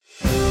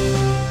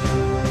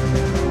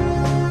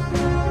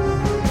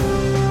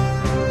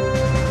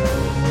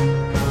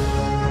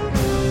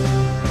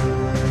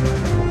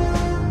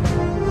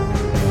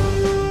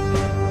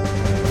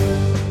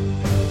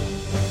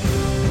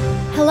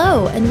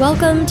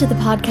Welcome to the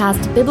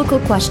podcast Biblical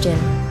Question.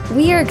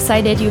 We are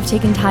excited you have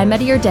taken time out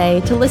of your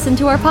day to listen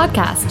to our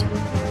podcast.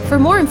 For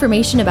more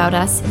information about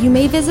us, you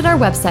may visit our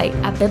website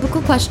at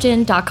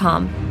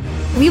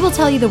biblicalquestion.com. We will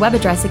tell you the web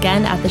address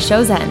again at the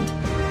show's end.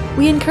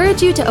 We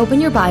encourage you to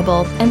open your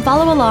Bible and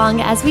follow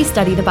along as we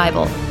study the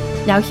Bible.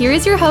 Now here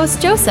is your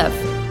host, Joseph.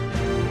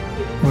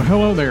 Well,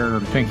 hello there.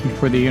 Thank you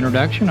for the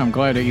introduction. I'm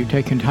glad that you've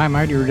taken time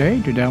out of your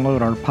day to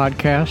download our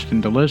podcast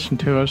and to listen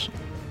to us.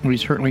 We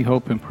certainly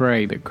hope and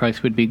pray that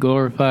Christ would be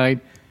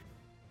glorified.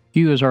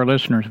 You as our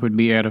listeners would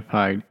be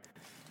edified.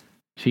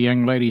 As the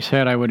young lady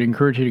said, I would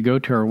encourage you to go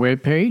to our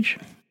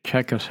webpage,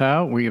 check us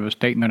out. We have a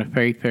statement of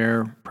faith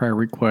there, prayer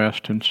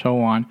request, and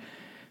so on.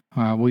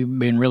 We've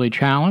been really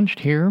challenged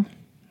here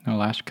the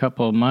last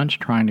couple of months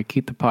trying to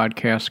keep the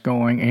podcast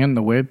going and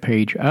the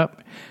webpage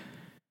up.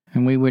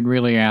 And we would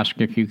really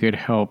ask if you could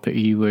help, that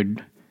you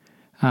would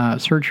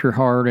search your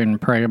heart and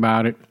pray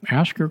about it.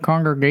 Ask your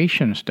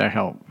congregations to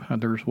help.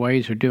 There's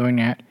ways of doing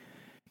that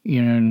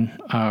in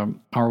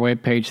our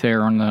webpage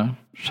there on the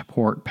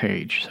support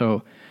page.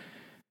 So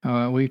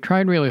we've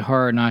tried really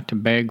hard not to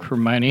beg for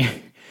money,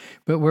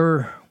 but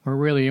we're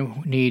really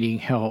needing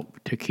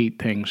help to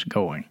keep things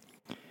going.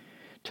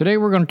 Today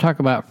we're going to talk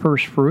about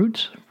first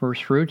fruits.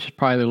 First fruits is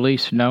probably the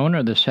least known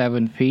of the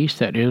 7 feasts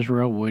that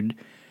Israel would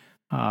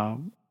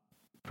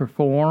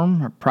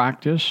perform or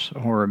practice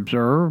or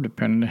observe,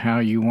 depending on how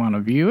you want to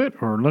view it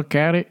or look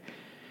at it.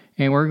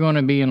 And we're going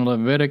to be in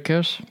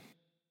Leviticus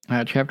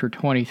chapter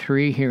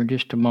 23 here in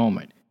just a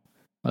moment.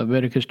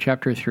 Leviticus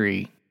chapter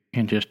 3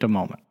 in just a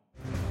moment.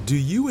 Do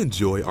you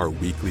enjoy our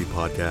weekly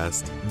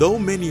podcast? Though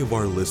many of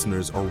our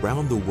listeners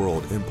around the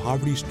world in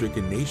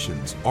poverty-stricken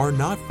nations are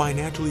not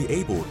financially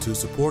able to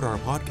support our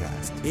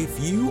podcast, if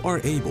you are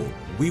able,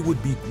 we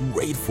would be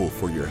grateful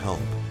for your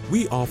help.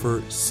 We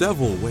offer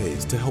several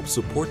ways to help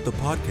support the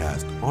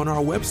podcast on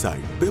our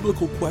website,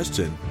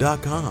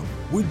 biblicalquestion.com.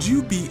 Would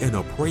you be in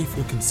a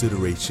prayerful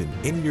consideration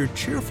in your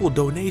cheerful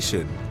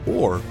donation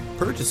or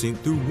purchasing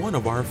through one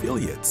of our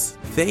affiliates?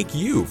 Thank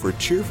you for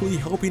cheerfully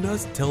helping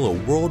us tell a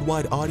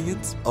worldwide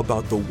audience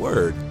about the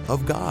Word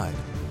of God.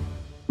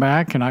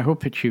 Back, and I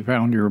hope that you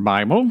found your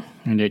Bible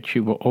and that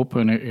you will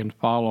open it and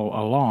follow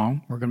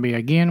along. We're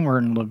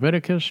in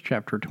Leviticus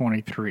chapter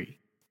 23.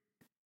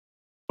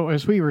 So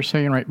as we were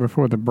saying right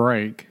before the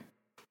break,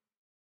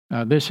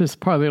 this is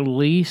probably the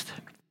least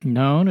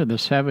known of the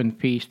 7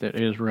 feasts that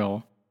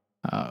Israel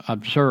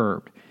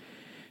observed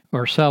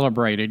or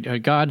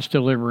celebrated. God's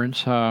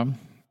deliverance from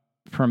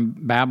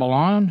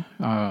Babylon,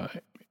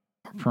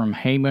 from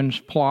Haman's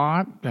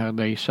plot.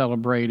 They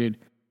celebrated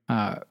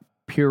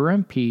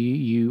Purim,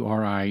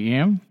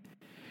 P-U-R-I-M.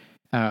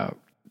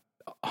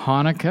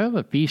 Hanukkah,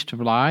 the Feast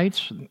of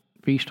Lights.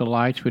 Feast of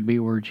Lights would be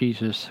where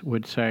Jesus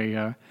would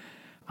say,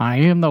 I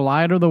am the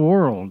light of the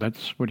world.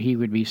 That's what he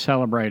would be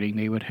celebrating.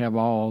 They would have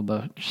all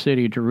the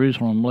city of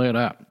Jerusalem lit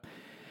up.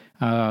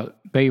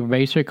 They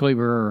basically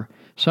were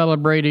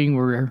celebrating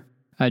where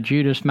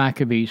Judas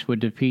Maccabees would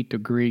defeat the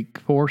Greek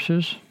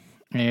forces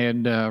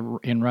and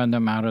run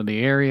them out of the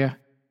area.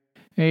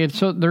 And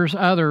so there's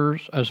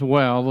others as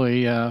well.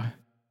 They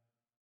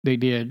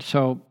did.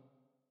 So,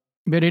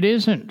 but it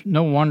isn't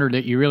no wonder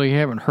that you really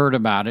haven't heard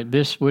about it.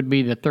 This would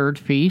be the 3rd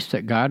feast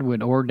that God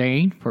would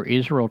ordain for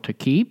Israel to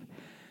keep.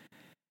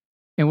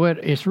 And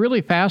what is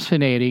really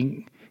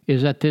fascinating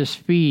is that this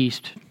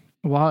feast,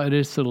 while it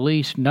is the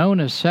least known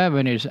of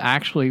 7, is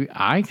actually,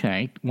 I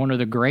think, one of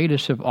the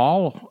greatest of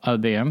all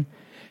of them,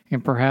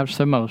 and perhaps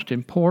the most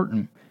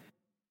important.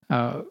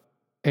 And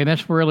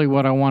that's really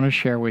what I want to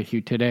share with you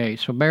today.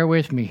 So bear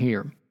with me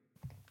here.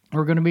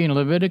 We're going to be in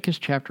Leviticus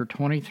chapter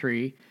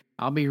 23.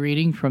 I'll be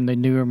reading from the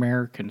New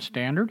American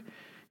Standard,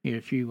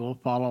 if you will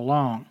follow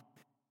along.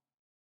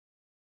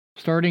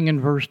 Starting in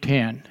verse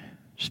 10.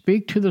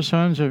 Speak to the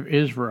sons of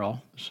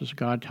Israel, this is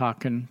God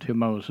talking to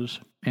Moses,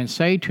 and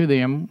say to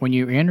them, when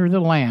you enter the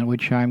land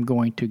which I am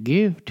going to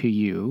give to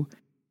you,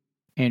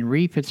 and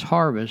reap its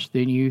harvest,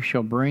 then you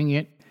shall bring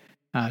it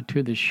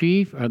to the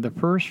sheaf of the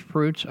first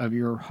fruits of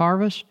your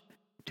harvest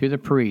to the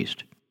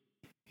priest.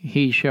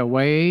 He shall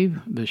wave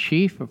the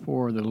sheaf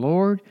before the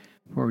Lord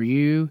for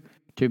you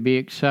to be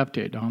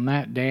accepted. On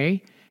that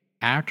day,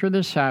 after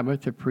the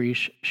Sabbath, the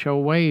priest shall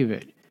wave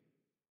it.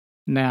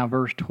 Now,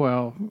 verse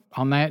 12,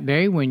 on that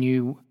day when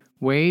you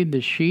wave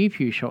the sheaf,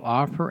 you shall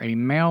offer a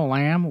male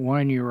lamb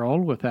 1 year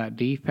old without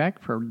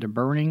defect for the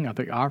burning of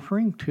the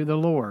offering to the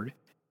Lord.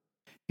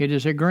 It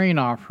is a grain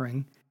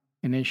offering,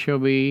 and it shall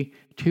be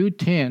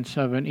 2/10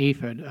 of an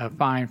ephah of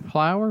fine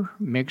flour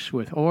mixed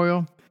with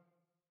oil,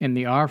 and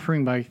the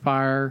offering by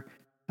fire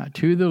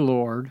to the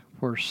Lord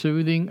for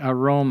soothing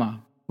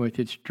aroma with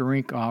its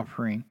drink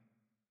offering,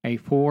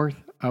 1/4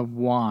 of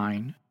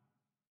wine.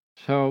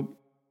 So,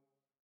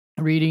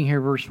 reading here,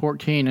 verse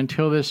 14,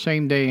 until this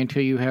same day,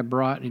 until you have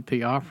brought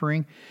the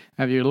offering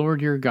of your Lord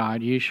your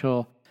God, you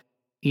shall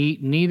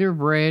eat neither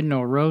bread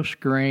nor roast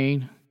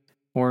grain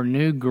or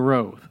new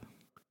growth.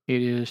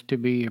 It is to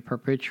be a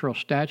perpetual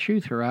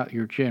statute throughout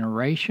your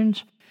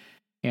generations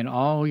in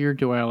all your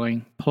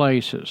dwelling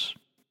places.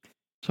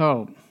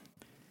 So,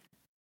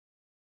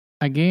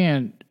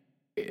 again,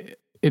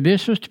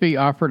 this was to be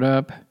offered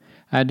up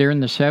during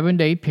the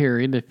 7-day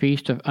period, the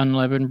Feast of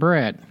Unleavened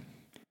Bread.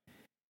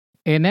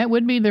 And that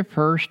would be the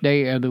first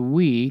day of the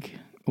week,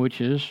 which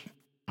is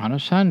on a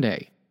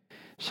Sunday.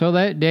 So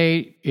that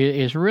day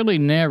is really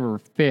never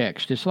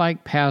fixed. It's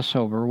like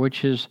Passover,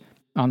 which is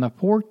on the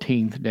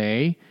 14th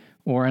day,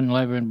 or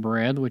unleavened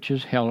bread, which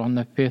is held on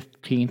the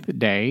 15th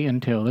day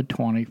until the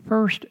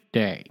 21st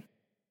day.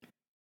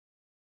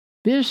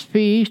 This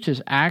feast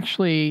is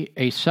actually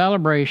a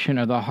celebration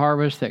of the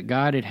harvest that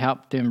God had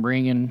helped them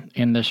bring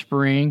in the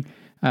spring,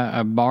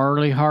 a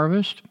barley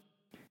harvest,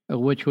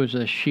 which was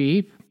a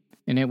sheep,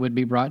 and it would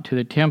be brought to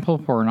the temple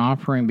for an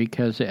offering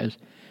because as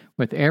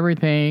with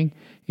everything,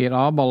 it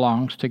all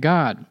belongs to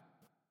God.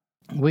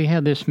 We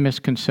have this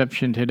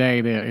misconception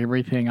today that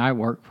everything I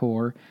work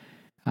for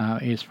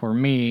is for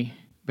me,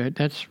 but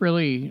that's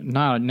really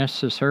not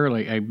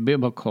necessarily a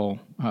biblical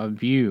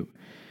view.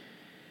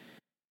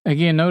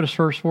 Again, notice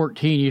verse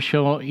 14, you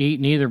shall eat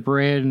neither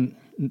bread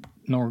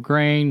nor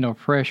grain, nor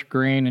fresh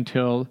grain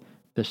until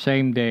the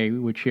same day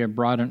which you have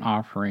brought an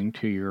offering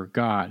to your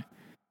God.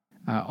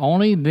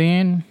 Only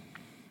then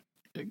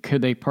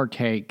could they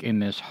partake in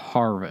this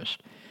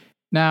harvest.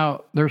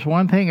 Now, there's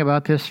one thing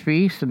about this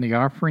feast and the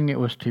offering it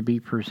was to be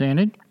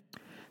presented.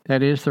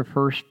 That is the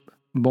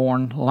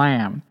firstborn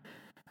lamb.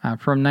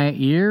 From that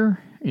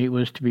year, it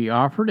was to be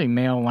offered a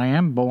male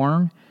lamb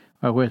born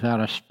without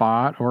a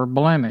spot or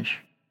blemish.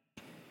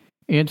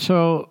 And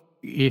so,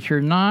 if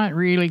you're not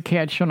really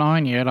catching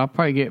on yet, I'll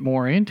probably get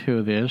more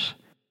into this.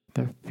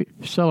 The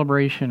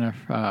celebration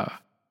of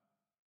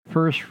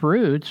first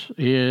fruits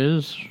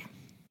is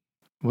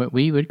what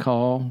we would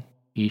call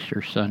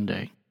Easter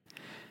Sunday.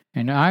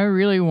 And I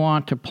really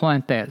want to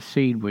plant that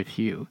seed with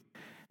you.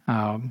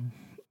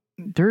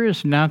 There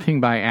is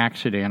nothing by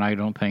accident, I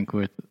don't think,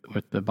 with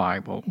the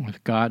Bible,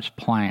 with God's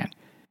plan.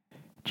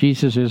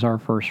 Jesus is our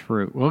first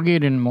fruit. We'll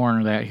get into more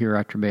into that here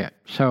after a bit.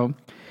 So,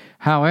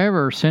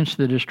 however, since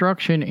the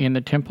destruction in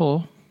the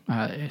temple,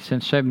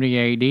 since 70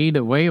 A.D.,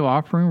 the wave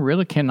offering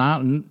really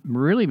cannot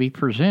really be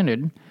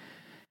presented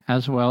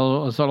as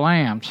well as the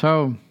lamb.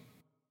 So,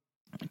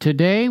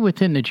 today,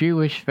 within the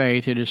Jewish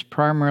faith, it is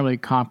primarily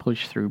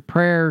accomplished through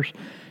prayers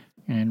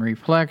and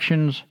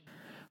reflections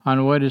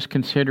on what is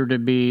considered to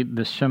be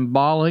the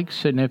symbolic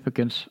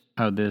significance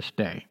of this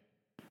day,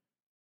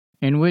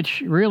 in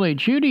which really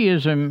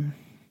Judaism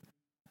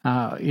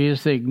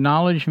is the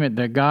acknowledgement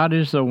that God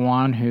is the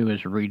one who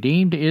has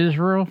redeemed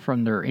Israel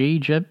from their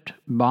Egypt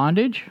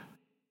bondage,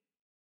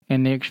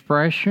 and the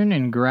expression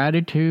in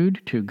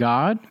gratitude to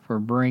God for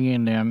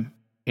bringing them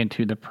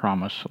into the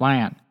promised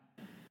land.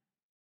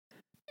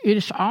 It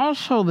is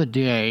also the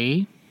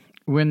day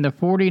when the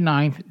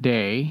 49th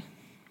day,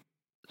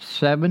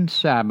 7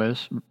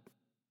 Sabbaths,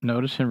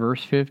 notice in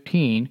verse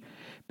 15,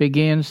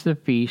 begins the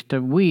Feast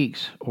of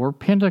Weeks, or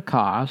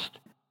Pentecost,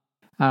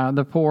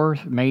 the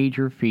fourth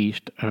major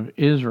feast of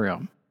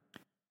Israel.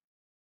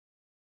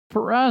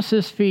 For us,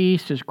 this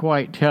feast is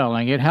quite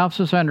telling. It helps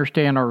us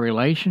understand our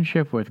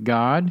relationship with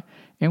God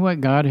and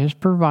what God has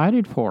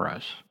provided for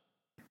us.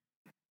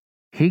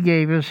 He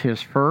gave us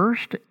His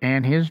first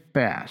and His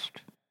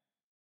best.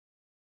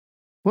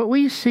 What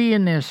we see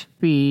in this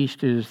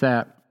feast is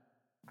that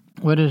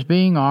what is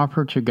being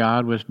offered to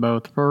God was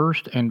both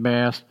first and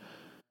best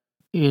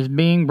is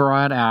being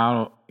brought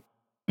out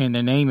in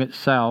the name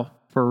itself,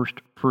 first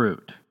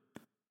fruit.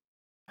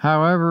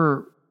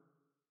 However,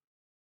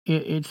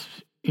 it's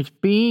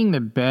being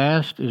the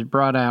best is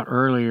brought out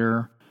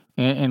earlier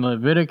in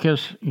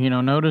Leviticus.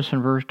 Notice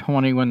in verse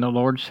 20 when the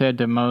Lord said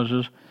to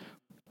Moses,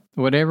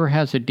 "Whatever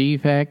has a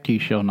defect he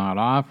shall not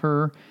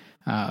offer,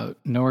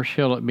 nor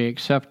shall it be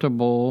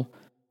acceptable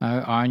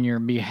on your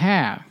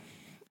behalf."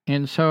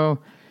 And so,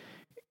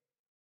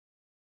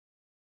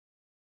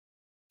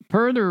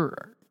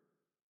 further,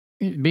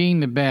 being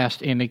the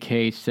best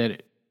indicates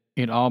that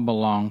it all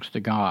belongs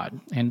to God.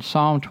 In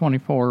Psalm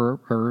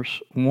 24,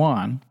 verse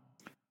 1,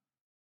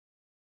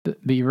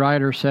 the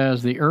writer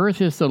says, "The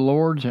earth is the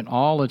Lord's and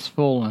all its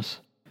fullness,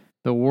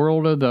 the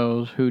world of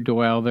those who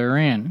dwell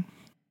therein."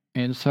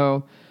 And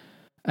so,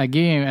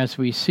 again, as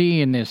we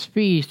see in this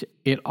feast,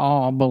 it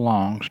all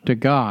belongs to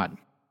God.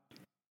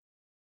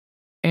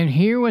 And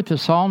here what the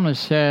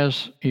psalmist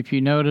says, if you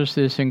notice,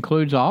 this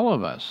includes all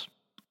of us.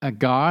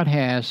 God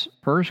has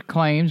first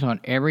claims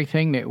on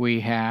everything that we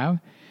have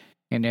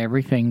and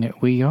everything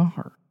that we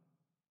are.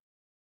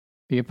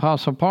 The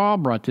Apostle Paul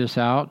brought this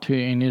out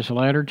in his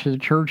letter to the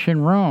church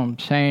in Rome,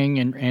 saying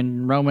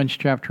in Romans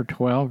chapter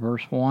 12,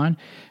 verse 1,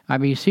 "I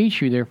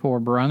beseech you, therefore,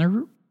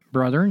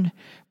 brethren,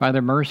 by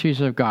the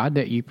mercies of God,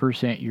 that you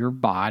present your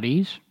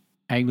bodies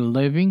a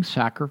living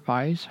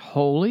sacrifice,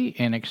 holy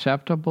and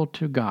acceptable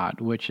to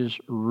God, which is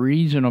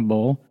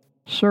reasonable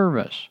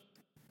service."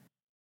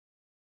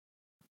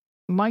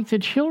 Like the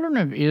children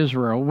of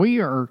Israel,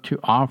 we are to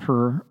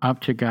offer up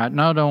to God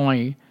not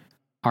only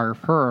our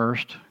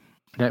first,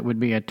 that would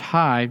be a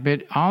tithe,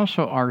 but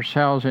also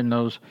ourselves in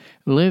those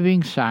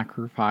living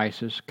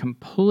sacrifices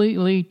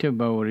completely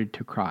devoted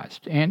to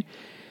Christ. And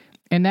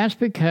that's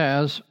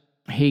because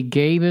He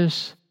gave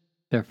us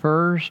the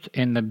first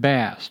and the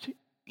best.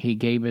 He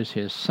gave us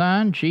His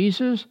Son,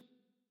 Jesus,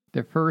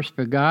 the first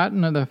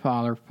begotten of the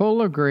Father,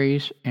 full of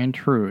grace and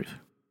truth.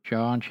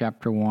 John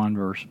chapter 1,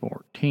 verse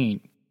 14.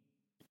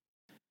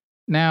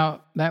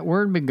 Now, that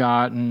word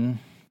begotten,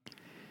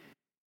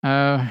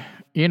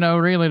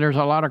 really there's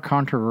a lot of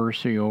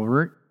controversy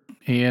over it,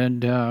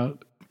 and a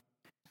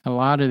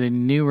lot of the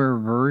newer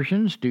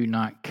versions do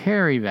not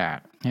carry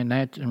that. And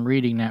I'm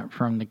reading that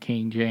from the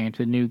King James,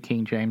 the New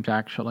King James,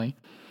 actually.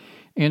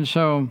 And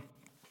so,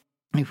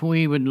 if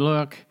we would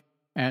look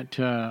at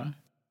the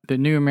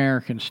New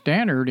American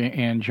Standard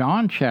in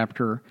John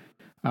chapter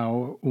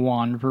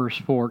 1, verse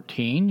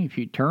 14, if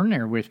you turn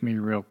there with me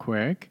real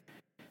quick,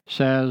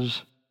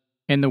 says,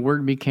 "And the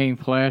Word became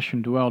flesh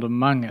and dwelt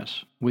among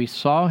us. We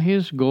saw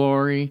His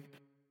glory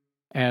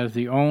as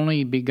the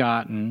only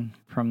begotten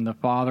from the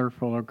Father,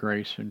 full of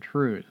grace and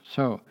truth."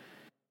 So,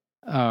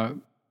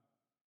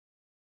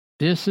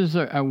 this is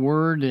a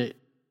word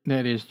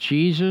that is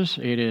Jesus.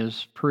 It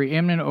is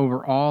preeminent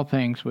over all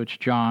things, which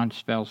John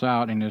spells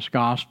out in his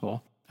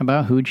gospel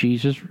about who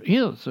Jesus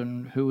is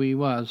and who He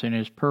was and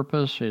His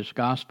purpose, His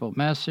gospel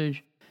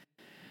message,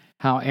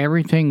 how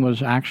everything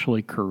was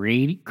actually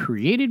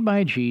created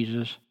by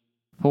Jesus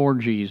for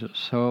Jesus.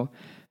 So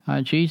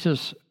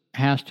Jesus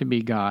has to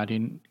be God,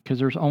 because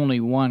there's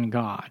only one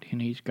God,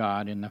 and He's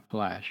God in the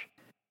flesh.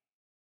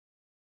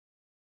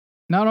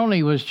 Not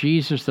only was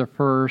Jesus the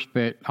first,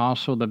 but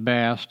also the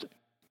best,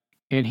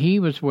 and He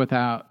was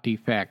without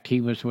defect.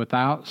 He was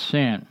without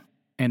sin,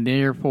 and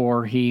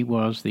therefore He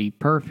was the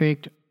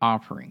perfect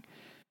offering.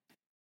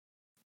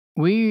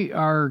 We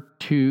are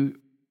to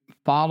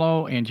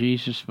follow in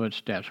Jesus'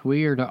 footsteps.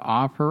 We are to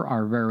offer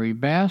our very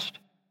best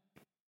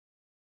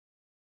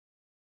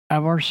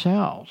of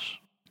ourselves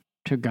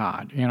to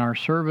God in our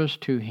service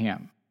to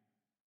Him.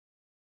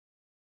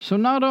 So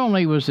not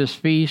only was this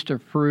feast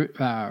of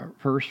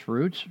first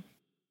fruits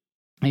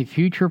a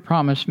future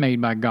promise made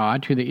by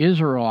God to the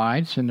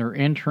Israelites in their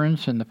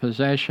entrance and the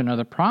possession of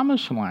the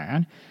promised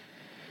land,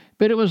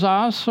 but it was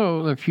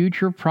also the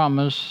future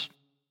promise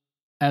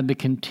of the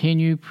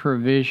continued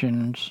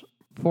provisions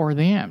for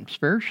them,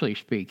 spiritually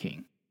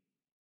speaking.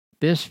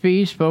 This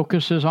feast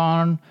focuses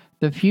on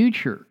the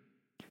future,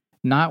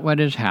 not what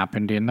has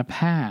happened in the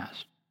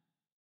past.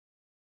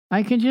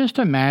 I can just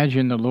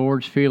imagine the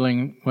Lord's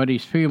feeling, what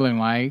He's feeling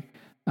like,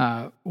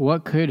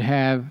 what could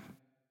have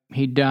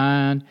He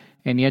done,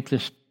 and yet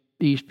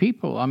these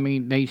people,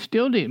 they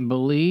still didn't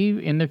believe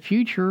in the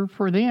future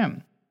for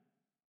them,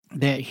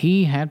 that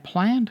He had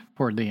planned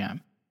for them.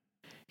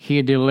 He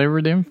had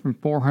delivered them from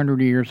 400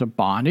 years of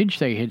bondage.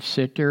 They had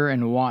sit there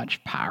and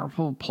watched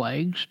powerful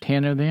plagues,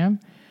 10 of them,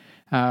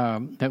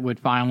 that would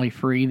finally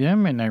free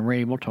them, and they were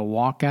able to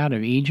walk out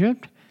of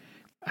Egypt.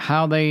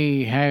 How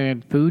they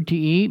had food to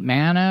eat,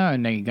 manna,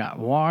 and they got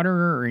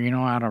water,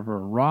 out of a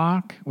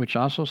rock, which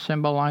also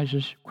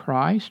symbolizes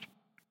Christ.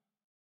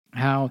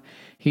 How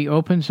He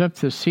opens up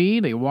the sea,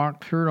 they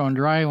walk through it on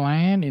dry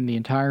land, and the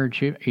entire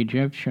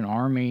Egyptian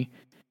army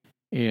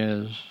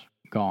is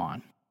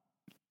gone.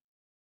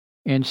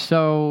 And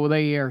so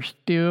they are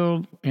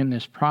still in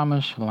this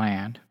promised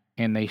land,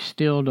 and they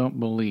still don't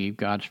believe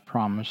God's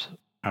promise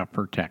of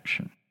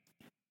protection.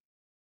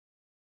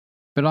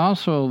 But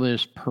also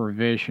this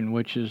provision,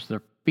 which is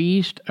the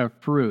Feast of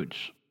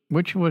Fruits,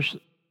 which was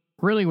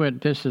really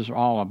what this is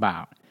all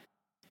about.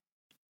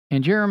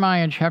 In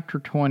Jeremiah chapter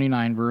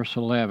 29, verse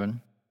 11,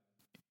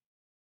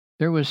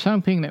 there was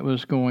something that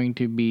was going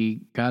to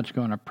be, God's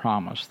going to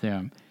promise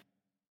them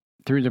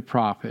through the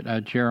prophet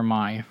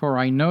Jeremiah. "For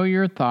I know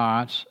your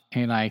thoughts,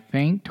 and I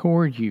think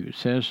toward you,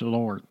 says the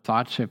Lord,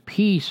 thoughts of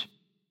peace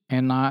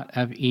and not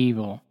of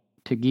evil,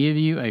 to give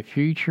you a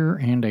future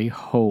and a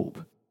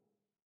hope."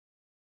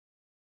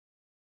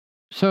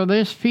 So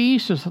this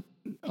feast is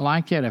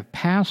like that of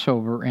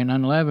Passover and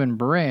unleavened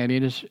bread.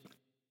 It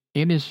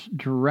is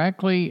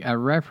directly a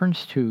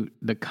reference to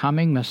the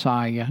coming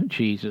Messiah,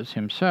 Jesus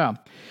Himself.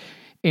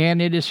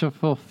 And it is a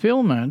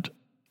fulfillment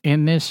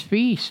in this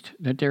feast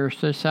that they're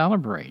to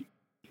celebrate.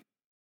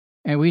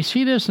 And we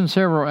see this in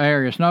several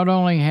areas. Not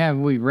only have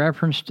we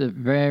referenced the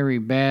very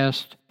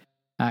best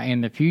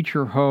in the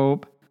future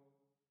hope,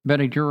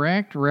 but a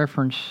direct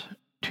reference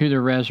to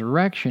the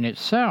resurrection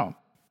itself.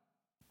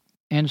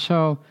 And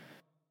so,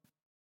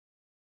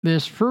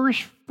 this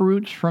first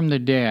fruits from the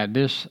dead,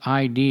 this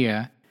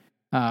idea,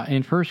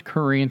 in 1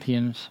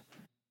 Corinthians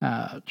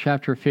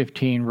chapter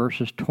 15,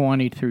 verses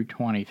 20 through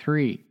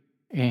 23,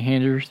 it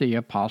hinders the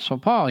Apostle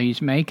Paul.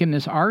 He's making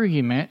this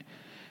argument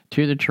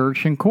to the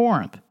church in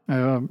Corinth.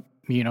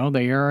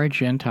 They are a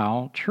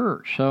Gentile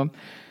church.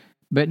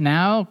 But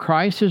now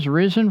Christ is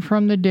risen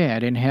from the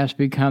dead and has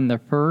become the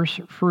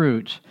first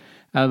fruits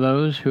of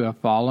those who have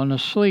fallen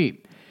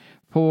asleep.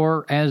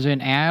 For as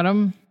in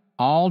Adam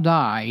all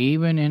die,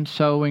 even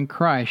so in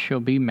Christ shall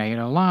be made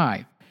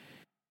alive,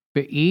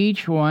 but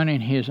each one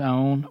in his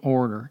own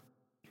order.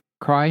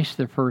 Christ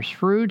the first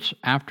fruits,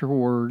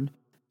 afterward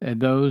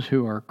those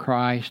who are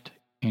Christ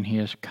in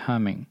His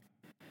coming.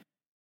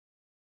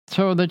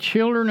 So the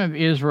children of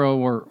Israel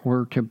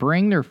were to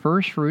bring their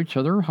first fruits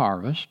of their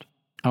harvest,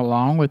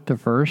 along with the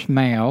first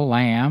male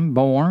lamb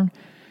born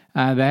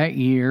that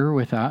year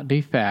without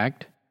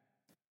defect.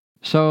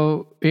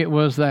 So it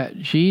was that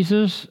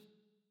Jesus,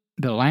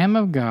 the Lamb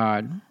of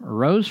God,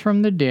 rose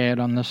from the dead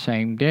on the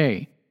same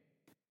day.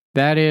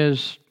 That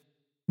is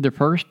the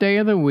first day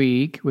of the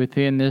week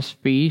within this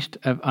feast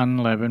of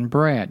unleavened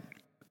bread.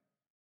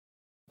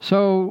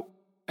 So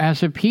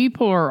as the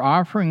people are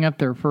offering up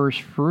their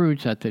first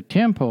fruits at the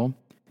temple,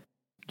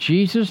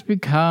 Jesus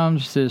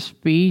becomes this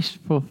feast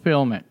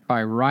fulfillment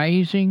by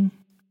rising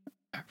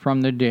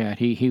from the dead.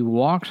 He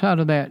walks out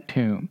of that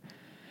tomb.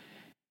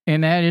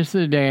 And that is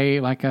the day,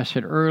 like I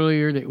said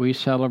earlier, that we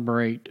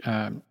celebrate,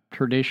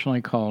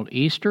 traditionally called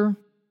Easter.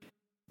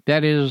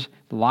 That is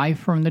life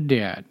from the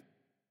dead.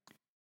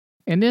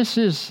 And this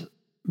is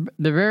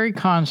the very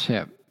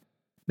concept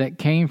that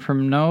came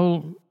from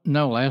no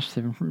less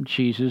than from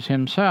Jesus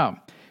himself.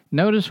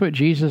 Notice what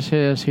Jesus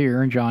says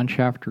here in John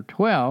chapter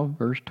 12,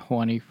 verse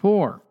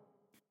 24.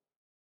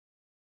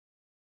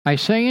 I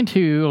say unto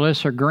you,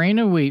 unless a grain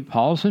of wheat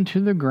falls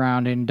into the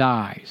ground and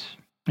dies,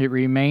 it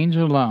remains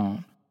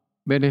alone.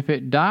 But if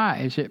it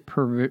dies, it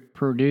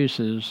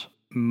produces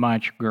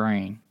much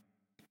grain.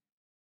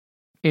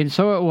 And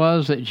so it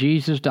was that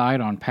Jesus died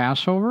on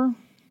Passover.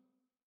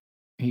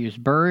 He was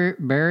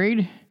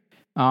buried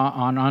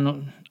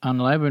on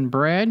unleavened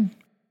bread,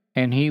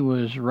 and he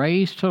was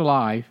raised to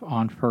life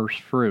on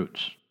first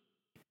fruits.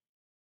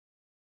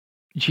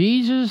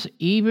 Jesus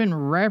even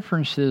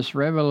referenced this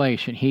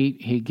revelation.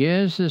 He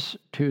gives this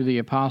to the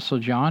Apostle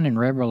John in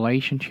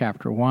Revelation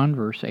chapter 1,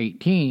 verse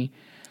 18.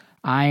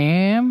 I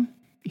am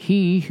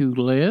he who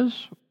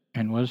lives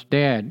and was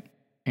dead,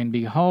 and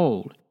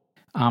behold,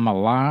 I'm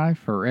alive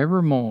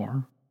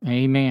forevermore.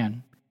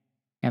 Amen.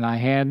 And I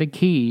had the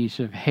keys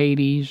of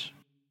Hades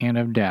and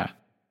of death.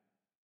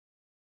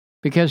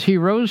 Because he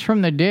rose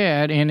from the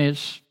dead and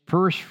its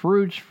first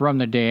fruits from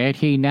the dead,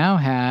 he now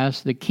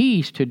has the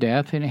keys to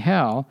death and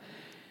hell,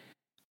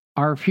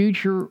 our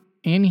future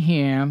in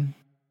him,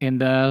 and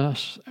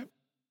thus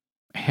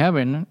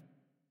heaven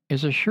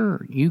is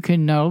assured. You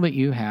can know that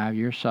you have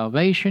your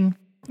salvation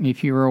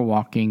if you are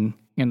walking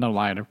in the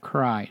light of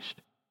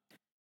Christ.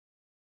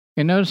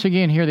 And notice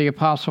again here the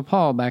Apostle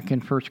Paul back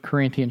in 1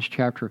 Corinthians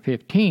chapter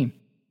 15.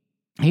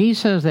 He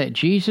says that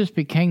Jesus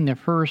became the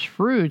first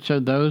fruits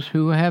of those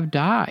who have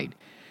died.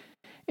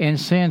 And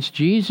since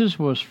Jesus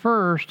was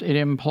first, it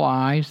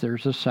implies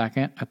there's a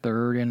second, a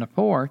third, and a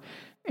fourth,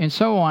 and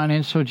so on.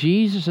 And so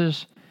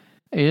Jesus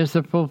is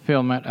the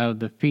fulfillment of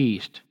the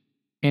feast.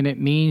 And it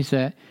means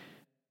that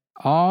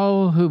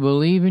all who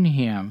believe in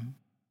him,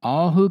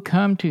 all who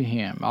come to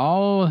him,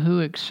 all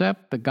who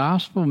accept the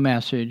gospel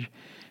message,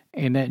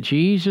 and that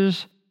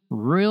Jesus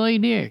really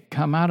did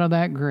come out of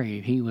that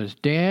grave. He was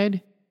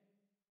dead,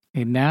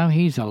 and now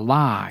he's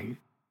alive.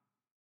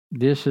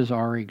 This is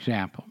our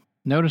example.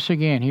 Notice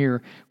again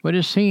here what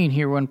is seen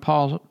here when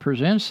Paul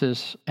presents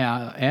this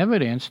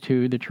evidence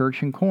to the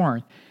church in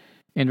Corinth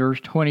in verse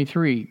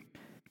 23.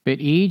 But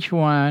each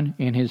one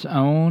in his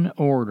own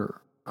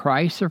order.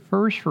 Christ the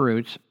first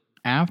fruits,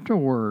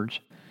 afterwards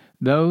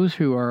those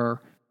who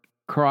are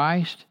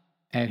Christ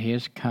at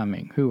his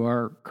coming.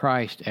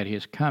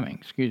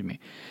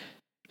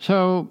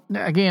 So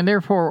again,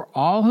 therefore,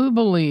 all who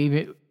believe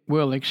it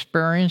will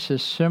experience a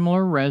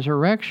similar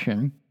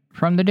resurrection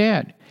from the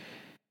dead.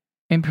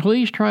 And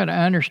please try to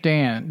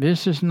understand,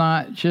 this is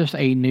not just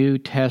a New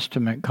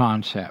Testament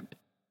concept.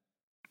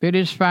 It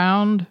is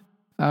found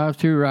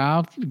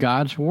throughout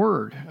God's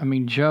Word. I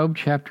mean, Job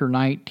chapter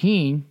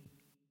 19,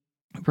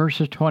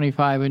 verses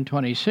 25 and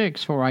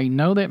 26, for I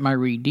know that my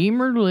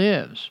Redeemer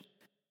lives,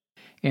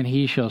 and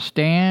he shall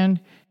stand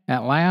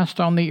at last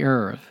on the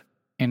earth.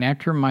 And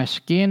after my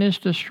skin is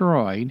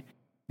destroyed,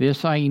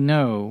 this I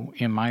know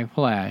in my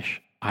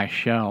flesh, I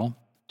shall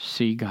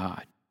see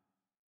God.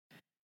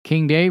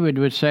 King David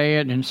would say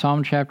it in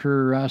Psalm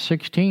chapter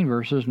 16,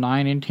 verses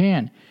 9 and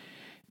 10.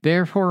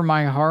 Therefore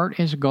my heart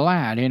is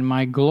glad, and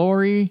my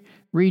glory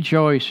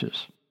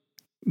rejoices.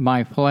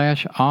 My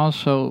flesh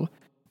also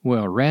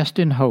will rest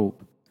in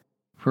hope,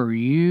 for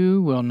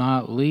you will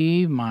not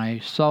leave my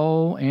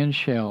soul in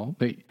Sheol,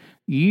 but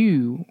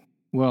you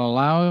will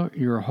allow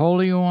your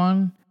Holy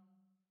One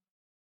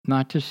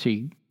not to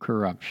see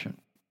corruption.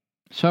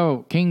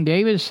 So King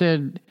David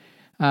said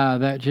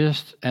that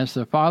just as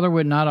the Father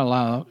would not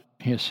allow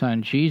his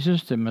Son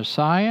Jesus, the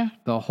Messiah,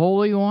 the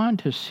Holy One,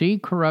 to see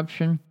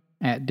corruption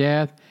at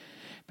death,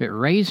 but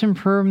raise him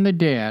from the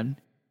dead,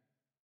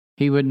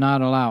 he would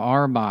not allow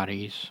our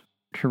bodies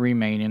to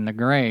remain in the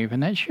grave.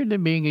 And that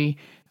should be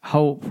a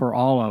hope for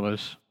all of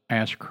us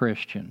as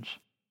Christians.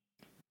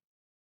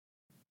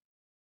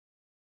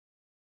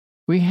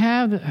 We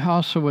have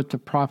also what the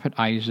prophet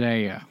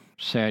Isaiah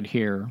said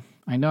here.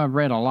 I know I've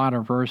read a lot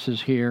of verses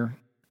here.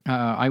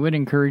 I would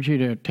encourage you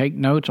to take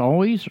notes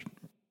always,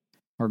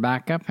 or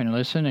back up and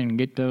listen and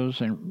get those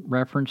and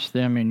reference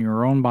them in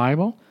your own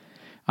Bible.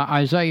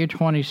 Isaiah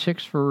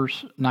 26,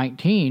 verse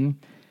 19,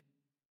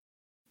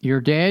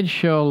 your dead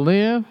shall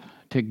live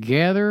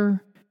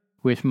together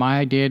with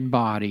my dead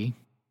body,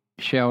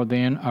 shall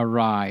then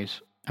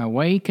arise.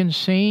 Awake and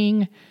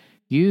sing,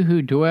 you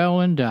who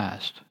dwell in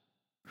dust,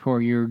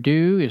 for your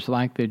dew is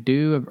like the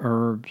dew of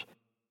herbs,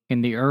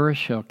 and the earth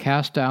shall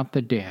cast out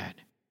the dead.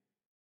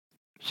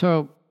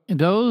 So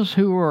those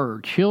who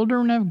are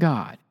children of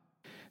God,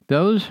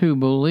 those who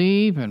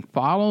believe and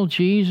follow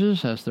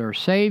Jesus as their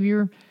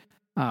Savior,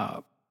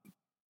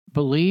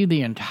 believe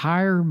the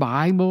entire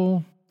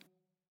Bible,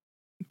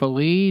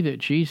 believe that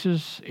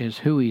Jesus is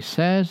who He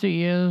says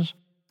He is,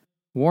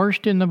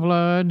 washed in the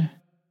blood,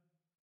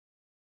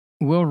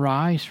 will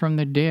rise from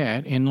the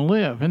dead and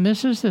live. And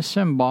this is the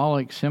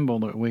symbolic symbol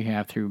that we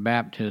have through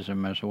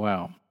baptism as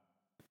well.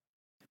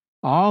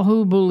 All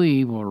who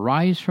believe will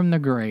rise from the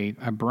grave,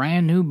 a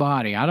brand new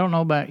body. I don't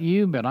know about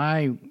you, but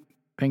I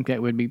think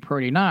that would be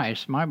pretty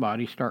nice. My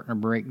body's starting to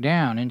break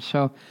down. And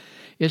so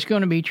it's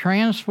going to be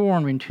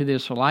transformed into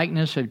this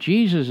likeness of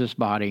Jesus'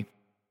 body,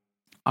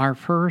 our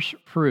first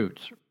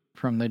fruits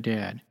from the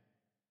dead.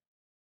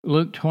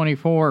 Luke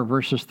 24,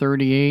 verses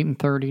 38 and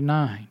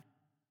 39.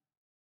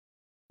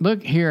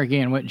 Look here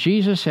again what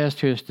Jesus says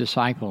to His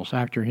disciples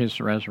after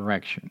His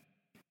resurrection.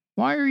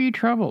 Why are you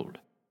troubled?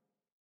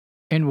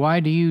 And why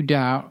do you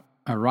doubt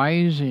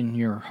arise in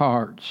your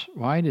hearts?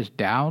 Why does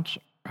doubts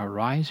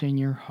arise in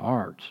your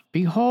hearts?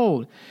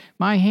 Behold,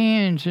 my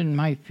hands and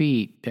my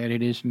feet, that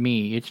it is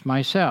me, it's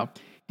myself.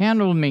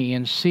 Handle me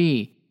and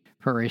see,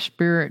 for a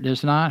spirit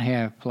does not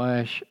have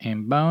flesh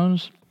and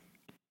bones,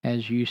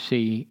 as you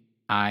see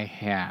I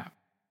have.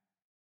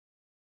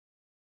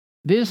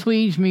 This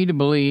leads me to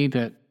believe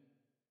that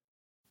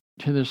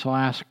to this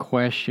last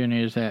question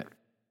is that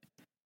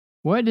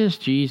what does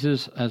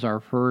Jesus as our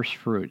first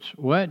fruits?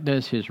 What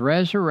does His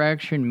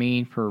resurrection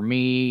mean for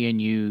me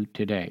and you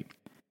today?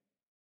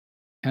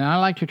 And I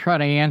like to try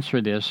to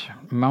answer this.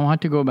 I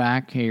want to go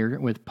back here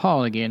with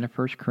Paul again to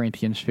 1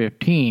 Corinthians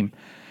 15.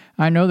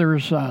 I know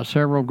there's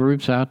several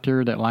groups out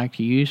there that like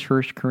to use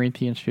 1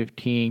 Corinthians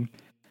 15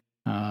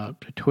 to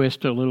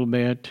twist a little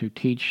bit, to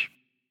teach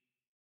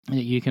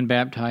that you can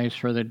baptize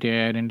for the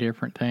dead and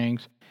different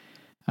things.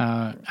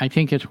 I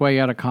think it's way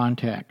out of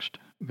context.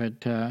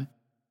 But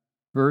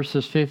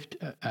verses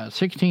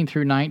 16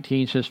 through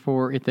 19 says,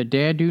 For if the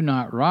dead do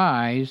not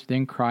rise,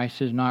 then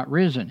Christ is not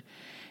risen.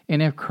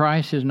 And if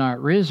Christ is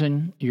not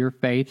risen, your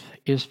faith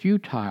is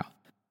futile.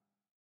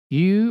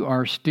 You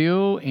are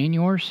still in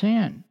your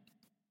sin.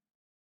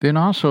 Then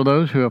also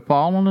those who have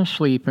fallen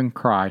asleep in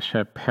Christ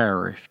have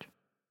perished.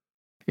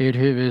 It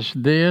is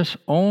this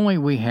only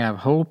we have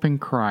hope in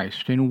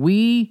Christ, and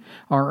we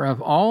are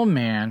of all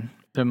men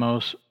the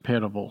most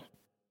pitiable.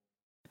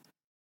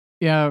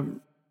 Yeah,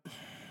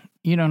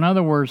 in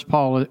other words,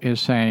 Paul is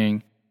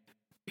saying,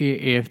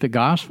 if the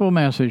gospel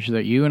message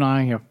that you and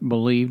I have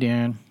believed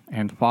in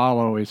and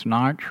follow is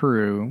not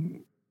true,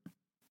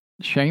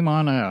 shame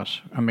on us.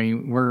 I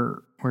mean,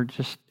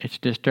 it's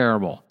just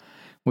terrible.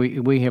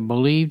 We have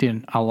believed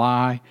in a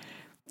lie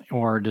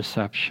or a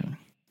deception.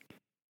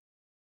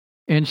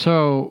 And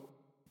so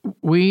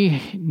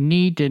we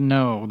need to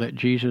know that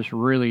Jesus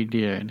really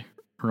did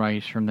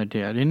rise from the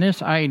dead. And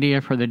this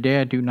idea, for the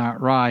dead do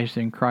not rise,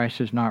 then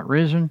Christ is not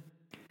risen.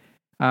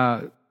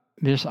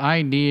 This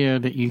idea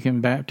that you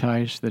can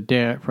baptize the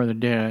dead for the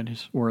dead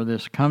is where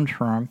this comes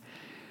from.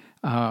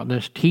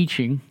 This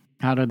teaching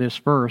out of this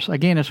verse.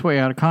 Again, it's way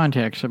out of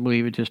context. I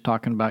believe it's just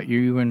talking about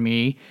you and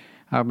me.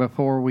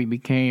 Before we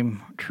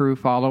became true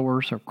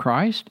followers of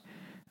Christ,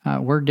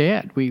 we're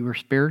dead. We were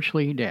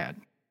spiritually dead.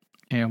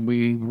 And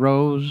we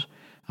rose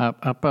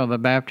up of the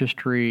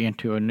baptistry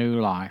into a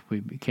new life. We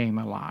became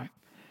alive.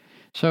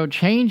 So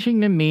changing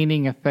the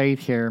meaning of faith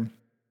here,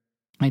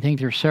 I think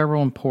there's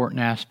several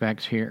important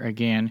aspects here.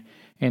 Again,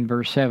 in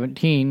verse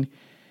 17,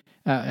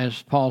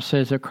 as Paul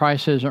says, if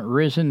Christ isn't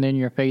risen, then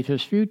your faith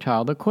is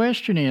futile. The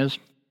question is,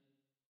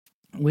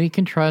 we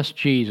can trust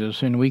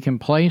Jesus and we can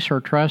place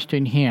our trust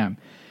in Him,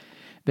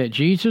 that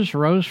Jesus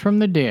rose from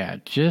the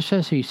dead, just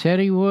as He said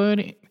He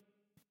would,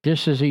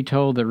 just as He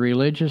told the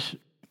religious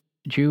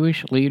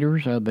Jewish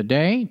leaders of the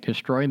day,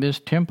 destroy this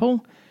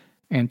temple,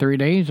 and 3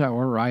 days I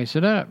will rise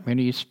it up. And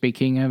He's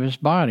speaking of His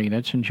body.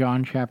 That's in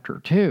John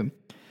chapter 2.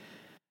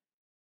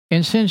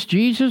 And since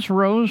Jesus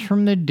rose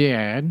from the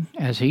dead,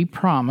 as He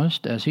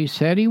promised, as He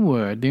said He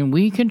would, then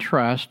we can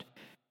trust,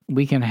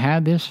 we can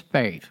have this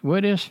faith.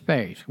 What is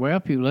faith? Well,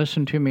 if you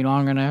listen to me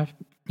long enough,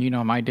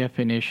 my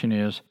definition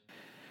is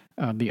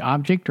the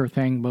object or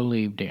thing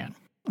believed in.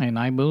 And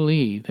I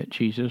believe that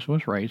Jesus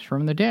was raised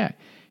from the dead.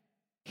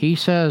 He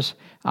says,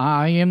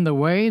 I am the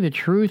way, the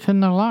truth,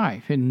 and the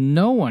life, and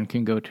no one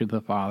can go to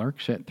the Father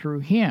except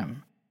through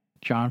Him.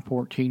 John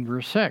 14,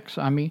 verse 6.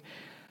 I mean,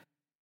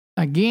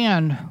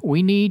 again,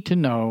 we need to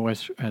know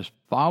as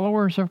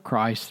followers of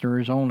Christ, there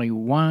is only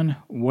one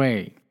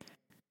way,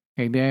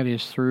 and that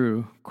is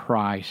through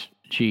Christ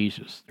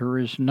Jesus. There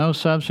is no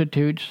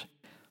substitutes.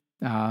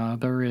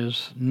 There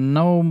is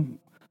no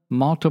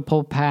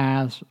multiple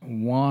paths,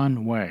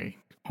 one way,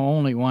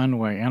 only one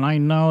way. And I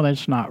know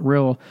that's not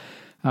real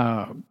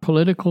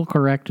political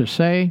correct to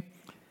say.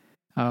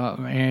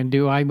 And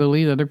do I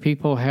believe other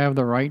people have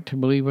the right to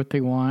believe what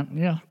they want?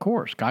 Yeah, of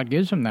course. God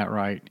gives them that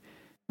right.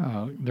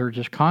 There are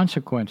just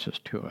consequences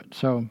to it.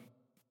 So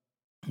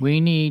we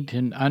need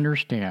to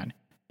understand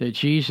that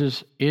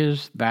Jesus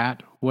is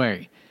that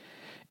way.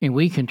 And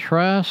we can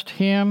trust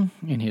Him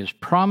in His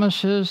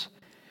promises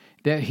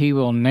that He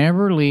will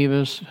never leave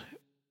us,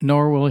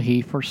 nor will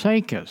He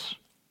forsake us.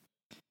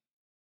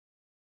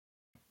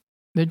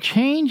 The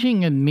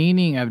changing of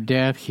meaning of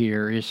death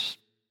here is,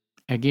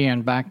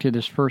 again, back to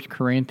this 1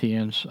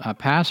 Corinthians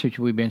passage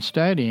we've been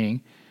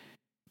studying.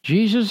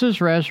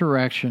 Jesus'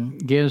 resurrection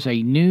gives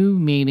a new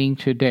meaning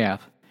to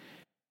death,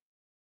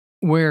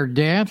 where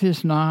death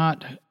is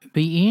not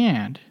the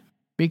end,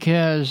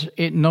 because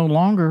it no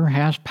longer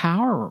has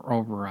power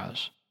over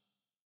us.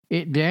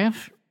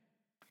 Death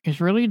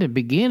is really the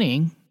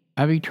beginning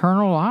of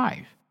eternal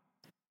life.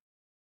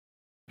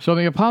 So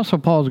the Apostle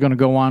Paul is going to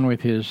go on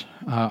with his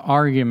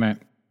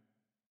argument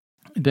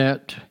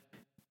that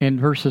in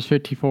verses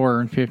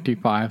 54 and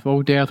 55,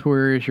 "O death,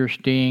 where is your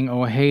sting?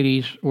 O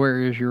Hades,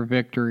 where is your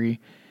victory?"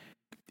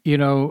 You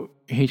know,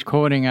 he's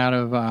quoting out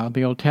of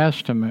the Old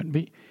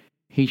Testament.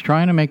 He's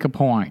trying to make a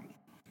point.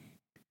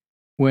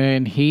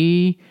 When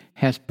he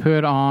has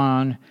put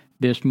on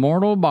this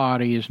mortal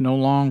body, is no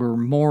longer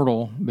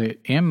mortal, but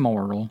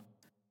immortal,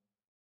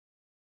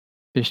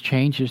 this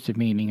changes the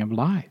meaning of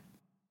life.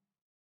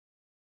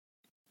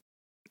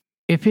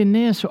 If in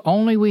this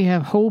only we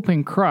have hope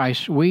in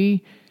Christ,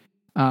 we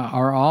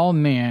are all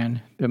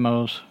men the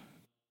most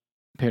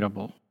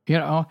pitiable. You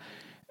know,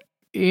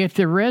 if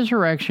the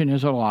resurrection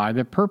is a lie,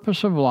 the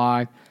purpose of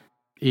life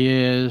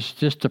is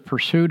just the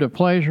pursuit of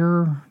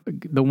pleasure.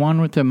 The one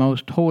with the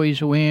most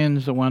toys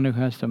wins. The one who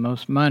has the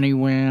most money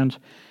wins.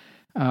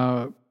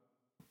 And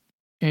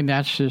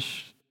that's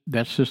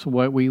just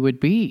what we would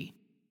be.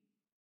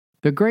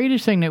 The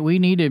greatest thing that we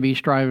need to be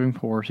striving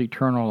for is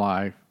eternal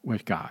life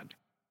with God.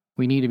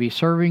 We need to be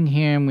serving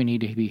Him. We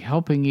need to be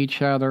helping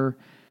each other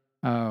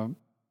and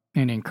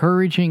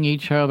encouraging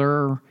each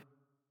other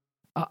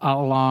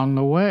along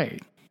the way.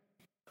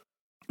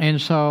 And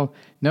so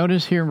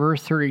notice here in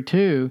verse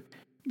 32,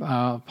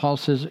 Paul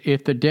says,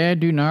 "If the dead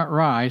do not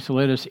rise,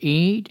 let us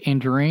eat and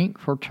drink,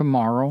 for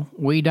tomorrow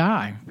we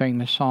die."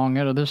 Famous song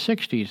out of the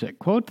 60s that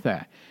quote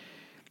that.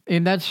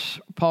 And that's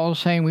Paul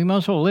saying we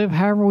must well live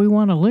however we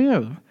want to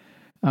live.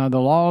 The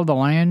law of the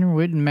land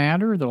wouldn't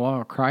matter. The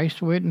law of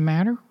Christ wouldn't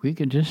matter. We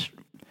could just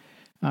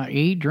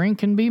eat,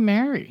 drink, and be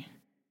merry.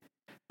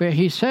 But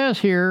he says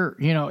here,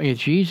 you know, if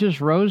Jesus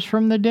rose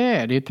from the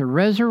dead, if the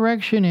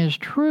resurrection is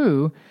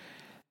true,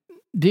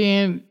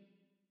 then,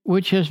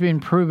 which has been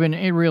proven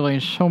really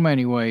in so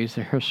many ways,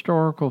 the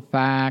historical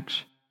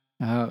facts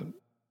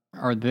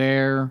are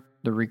there,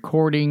 the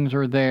recordings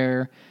are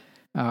there.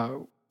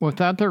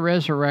 Without the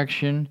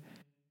resurrection,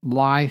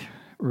 life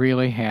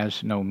really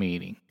has no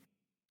meaning.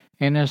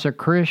 And as a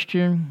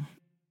Christian,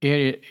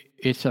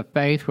 it's a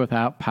faith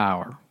without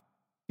power.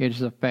 It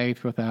is a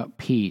faith without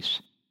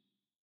peace.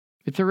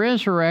 But the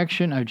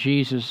resurrection of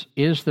Jesus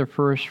is the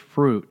first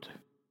fruit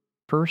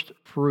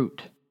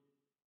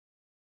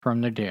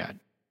from the dead.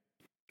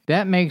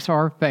 That makes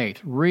our faith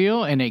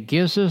real, and it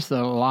gives us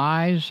the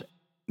lives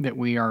that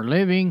we are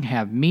living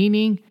have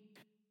meaning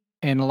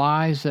and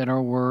lives that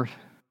are worth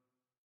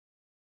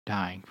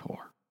dying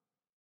for.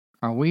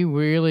 Are we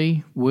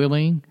really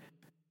willing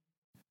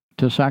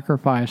to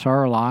sacrifice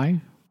our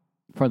life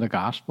for the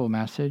gospel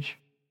message?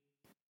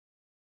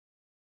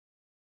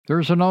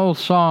 There's an old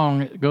song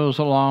that goes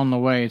along the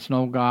way. It's an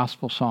old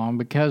gospel song.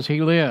 Because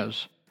He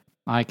lives,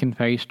 I can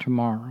face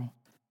tomorrow.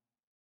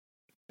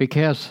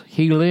 Because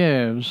He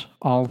lives,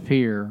 all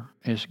fear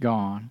is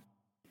gone.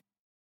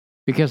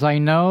 Because I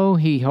know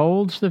He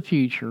holds the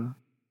future,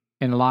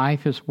 and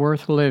life is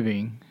worth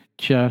living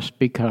just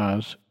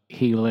because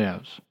He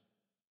lives.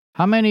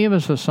 How many of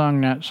us have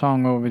sung that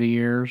song over the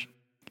years?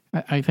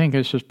 I think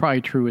this is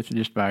probably true with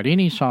just about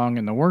any song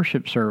in the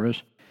worship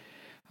service.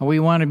 We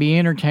want to be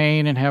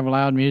entertained and have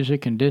loud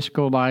music and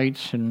disco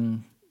lights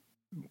and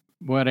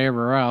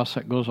whatever else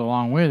that goes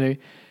along with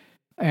it.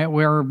 And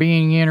we're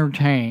being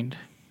entertained.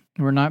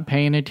 We're not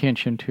paying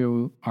attention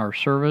to our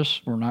service.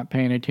 We're not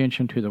paying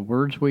attention to the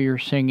words we are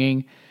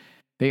singing.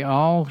 They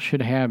all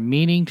should have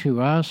meaning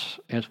to us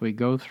as we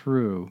go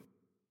through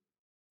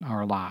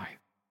our life.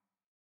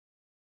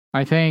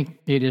 I think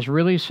it is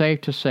really safe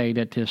to say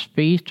that this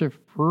feast of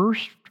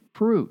first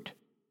fruit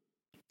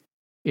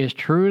is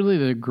truly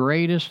the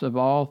greatest of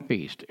all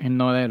feasts,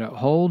 and that it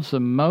holds the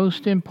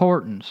most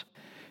importance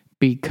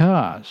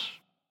because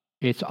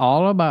it's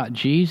all about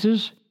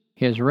Jesus,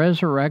 His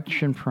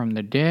resurrection from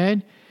the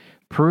dead,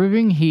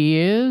 proving He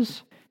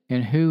is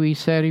and who He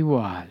said He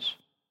was,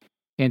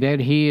 and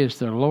that He is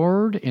the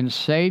Lord and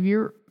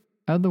Savior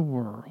of the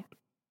world.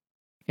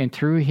 And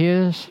through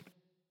His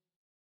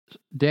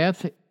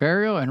death,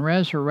 burial, and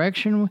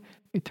resurrection,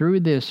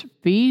 through this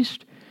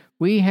feast,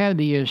 we have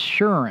the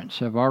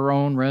assurance of our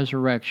own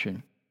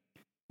resurrection,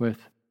 with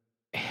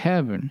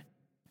heaven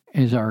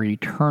as our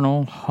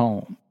eternal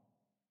home.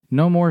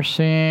 No more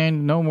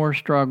sin, no more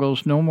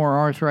struggles, no more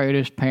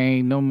arthritis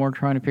pain, no more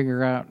trying to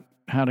figure out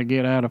how to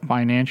get out of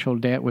financial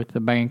debt with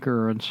the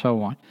banker and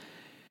so on.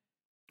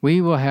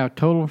 we will have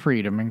total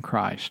freedom in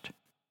Christ.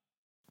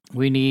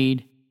 We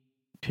need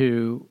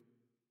to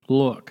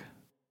look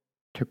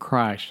to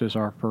Christ as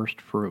our first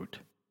fruit.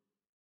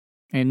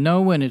 And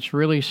know when it's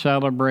really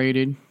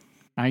celebrated.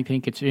 I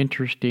think it's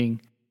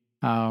interesting,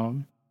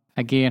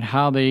 again,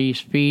 how these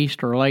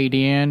feasts are laid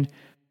in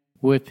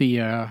with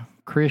the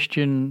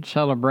Christian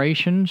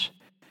celebrations.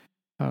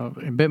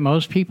 But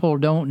most people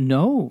don't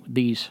know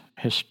these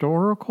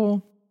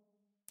historical,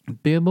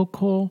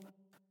 biblical,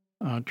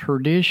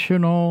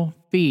 traditional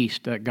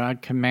feasts that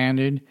God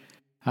commanded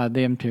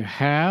them to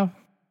have,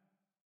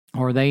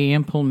 or they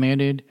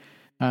implemented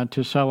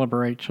to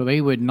celebrate, so they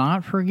would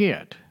not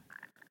forget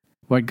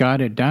what God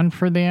had done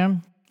for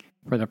them,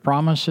 for the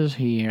promises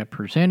He had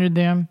presented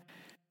them,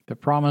 the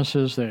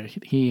promises that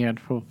He had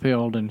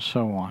fulfilled, and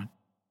so on.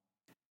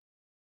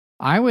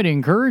 I would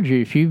encourage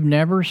you, if you've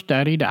never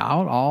studied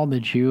out all the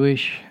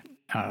Jewish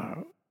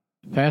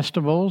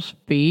festivals,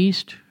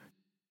 feasts,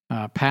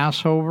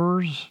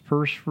 Passovers,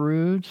 first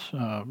fruits,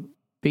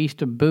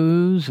 Feast of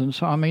Booths, and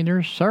so,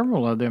 there's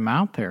several of them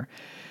out there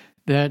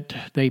that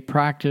they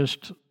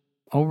practiced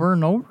over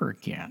and over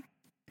again.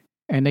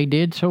 And they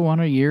did so on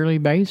a yearly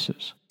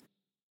basis.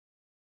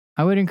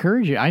 I would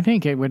encourage you. I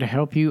think it would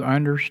help you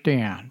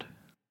understand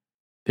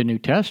the New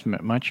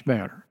Testament much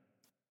better.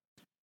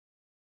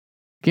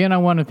 Again, I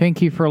want to thank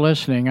you for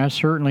listening. I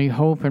certainly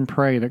hope and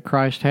pray that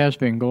Christ has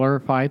been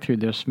glorified through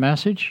this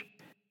message.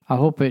 I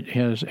hope it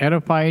has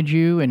edified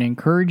you and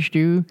encouraged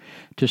you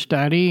to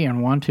study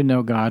and want to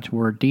know God's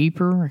Word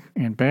deeper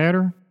and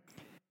better,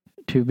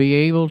 to be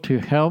able to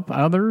help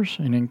others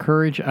and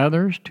encourage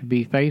others to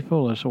be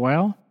faithful as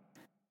well.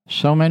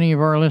 So many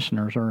of our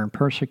listeners are in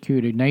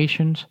persecuted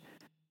nations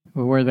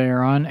where they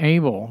are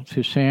unable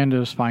to send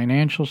us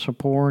financial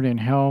support and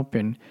help,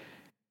 and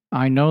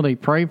I know they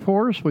pray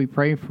for us. We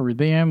pray for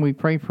them. We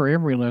pray for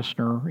every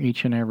listener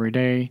each and every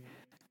day.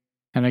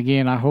 And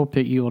again, I hope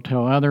that you will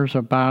tell others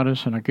about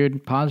us in a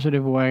good,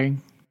 positive way.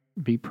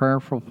 Be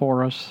prayerful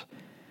for us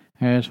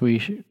as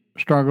we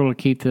struggle to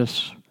keep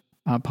this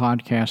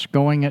podcast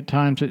going at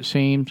times, it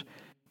seems.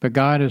 But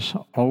God is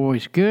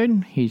always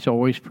good. He's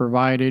always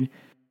provided.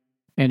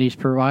 And He's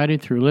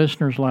provided through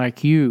listeners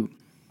like you.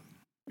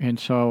 And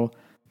so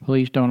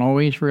please don't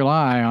always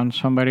rely on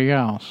somebody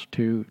else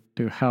to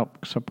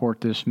help support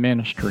this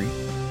ministry.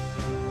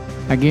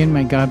 Again,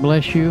 may God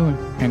bless you,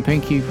 and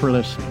thank you for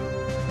listening.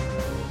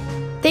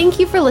 Thank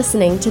you for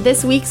listening to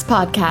this week's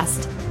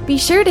podcast. Be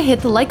sure to hit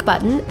the like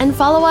button and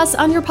follow us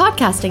on your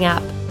podcasting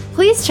app.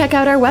 Please check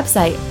out our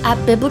website at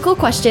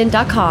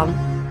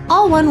biblicalquestion.com.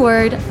 All one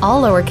word,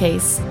 all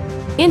lowercase.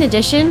 In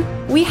addition,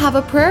 we have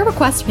a prayer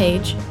request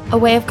page, a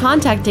way of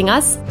contacting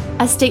us,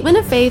 a statement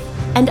of faith,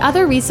 and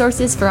other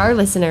resources for our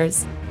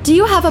listeners. Do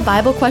you have a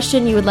Bible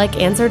question you would like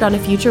answered on a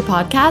future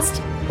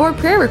podcast or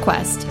prayer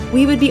request?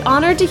 We would be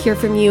honored to hear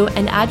from you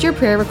and add your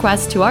prayer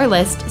request to our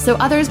list so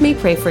others may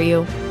pray for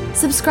you.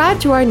 Subscribe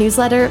to our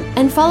newsletter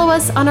and follow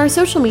us on our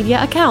social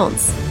media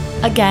accounts.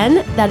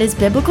 Again, that is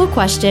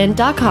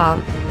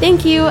biblicalquestion.com.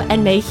 Thank you,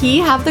 and may He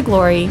have the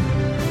glory.